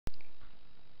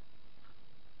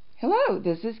Hello,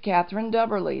 this is Catherine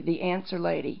Dubberly, the Answer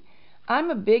Lady.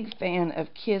 I'm a big fan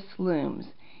of KISS Looms,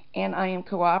 and I am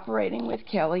cooperating with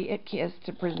Kelly at KISS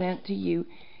to present to you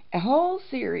a whole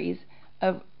series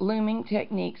of looming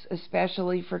techniques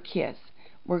especially for KISS.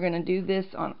 We're going to do this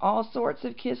on all sorts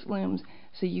of KISS looms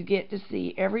so you get to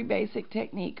see every basic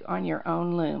technique on your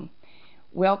own loom.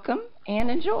 Welcome and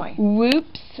enjoy.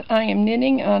 Whoops, I am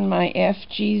knitting on my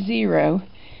FG0,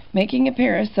 making a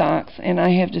pair of socks, and I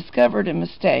have discovered a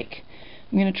mistake.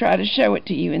 I'm going to try to show it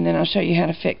to you, and then I'll show you how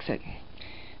to fix it.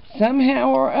 Somehow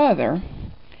or other,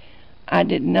 I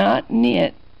did not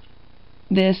knit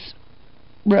this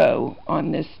row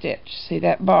on this stitch. See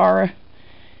that bar?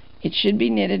 It should be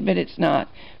knitted, but it's not.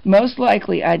 Most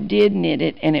likely I did knit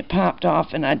it, and it popped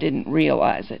off, and I didn't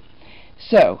realize it.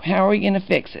 So, how are we going to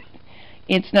fix it?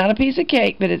 It's not a piece of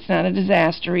cake, but it's not a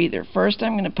disaster either. First,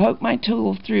 I'm going to poke my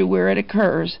tool through where it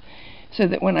occurs so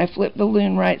that when I flip the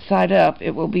loom right side up,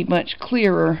 it will be much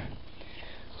clearer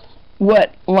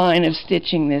what line of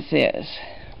stitching this is.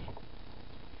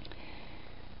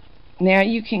 Now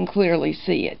you can clearly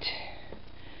see it.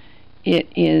 It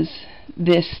is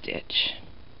this stitch.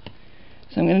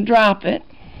 So I'm going to drop it,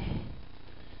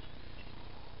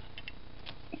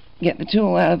 get the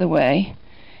tool out of the way,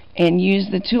 and use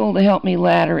the tool to help me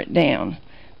ladder it down,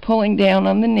 pulling down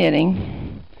on the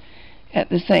knitting at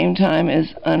the same time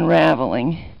as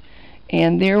unraveling.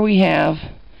 And there we have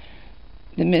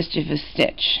the mischievous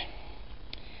stitch.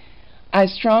 I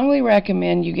strongly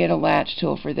recommend you get a latch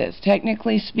tool for this.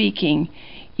 Technically speaking,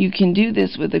 you can do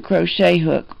this with a crochet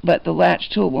hook, but the latch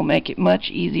tool will make it much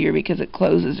easier because it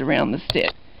closes around the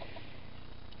stitch.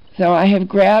 So I have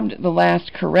grabbed the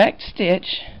last correct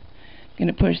stitch. I'm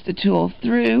going to push the tool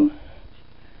through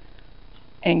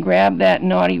and grab that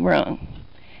naughty rung,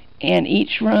 and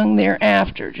each rung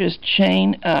thereafter just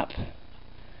chain up.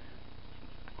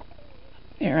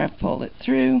 There, I've pulled it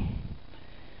through,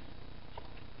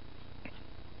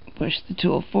 push the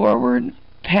tool forward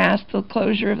past the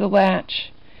closure of the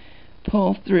latch,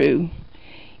 pull through.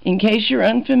 In case you're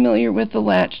unfamiliar with the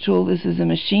latch tool, this is a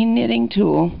machine knitting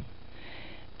tool,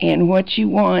 and what you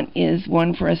want is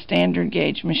one for a standard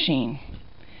gauge machine.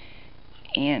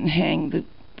 And hang the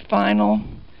final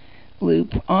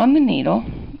loop on the needle,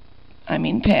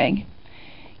 peg.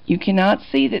 You cannot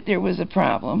see that there was a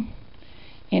problem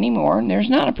anymore, and there's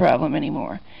not a problem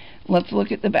anymore. Let's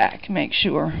look at the back, make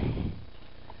sure.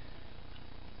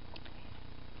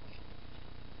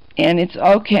 And it's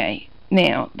okay.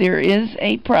 Now, there is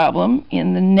a problem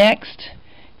in the next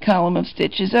column of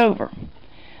stitches over.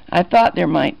 I thought there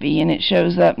might be, and it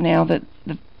shows up now that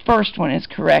the first one is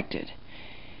corrected.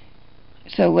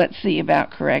 So let's see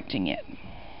about correcting it.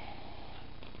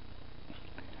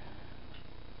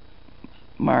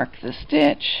 Mark the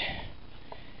stitch,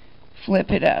 flip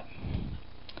it up,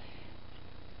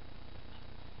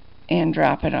 and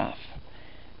drop it off.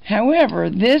 However,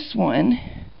 this one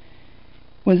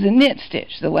was a knit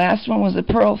stitch. The last one was a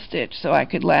purl stitch, so I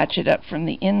could latch it up from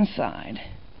the inside.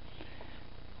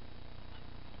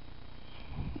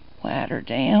 Ladder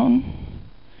down,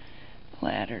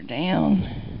 ladder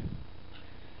down.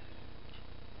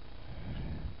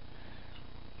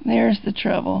 There's the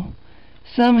trouble.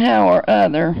 Somehow or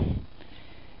other,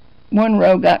 one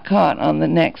row got caught on the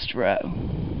next row.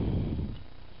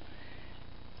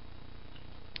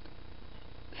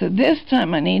 So this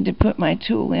time I need to put my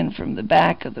tool in from the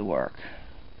back of the work.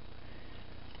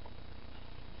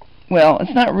 Well,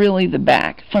 it's not really the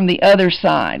back, from the other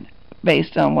side,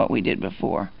 based on what we did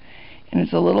before. And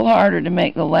it's a little harder to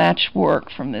make the latch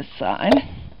work from this side.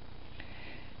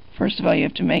 First of all, you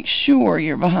have to make sure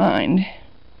you're behind.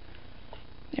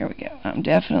 There we go. I'm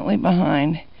definitely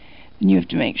behind. And you have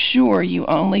to make sure you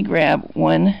only grab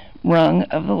one rung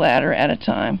of the ladder at a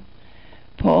time.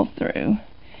 Pull through.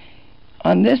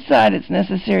 On this side, it's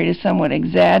necessary to somewhat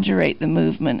exaggerate the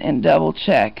movement and double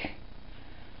check.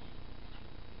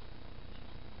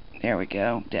 There we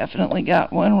go. Definitely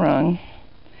got one rung.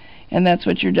 And that's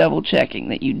what you're double checking,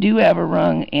 that you do have a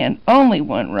rung and only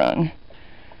one rung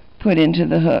put into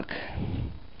the hook.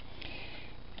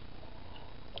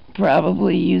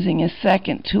 Probably using a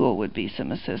second tool would be some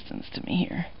assistance to me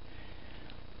here.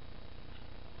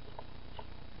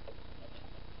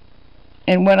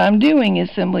 And what I'm doing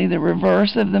is simply the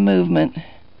reverse of the movement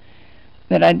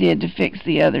that I did to fix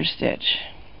the other stitch.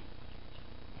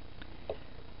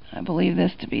 I believe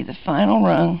this to be the final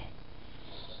rung.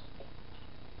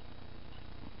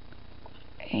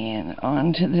 And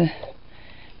onto the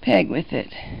peg with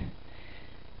it.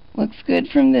 Looks good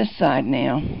from this side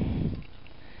now.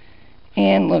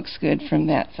 And looks good from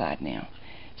that side now.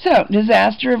 So,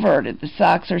 disaster averted. The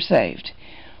socks are saved.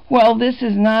 Well, this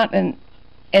is not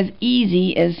as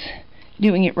easy as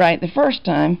doing it right the first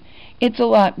time. It's a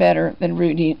lot better than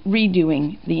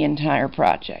redoing the entire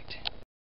project.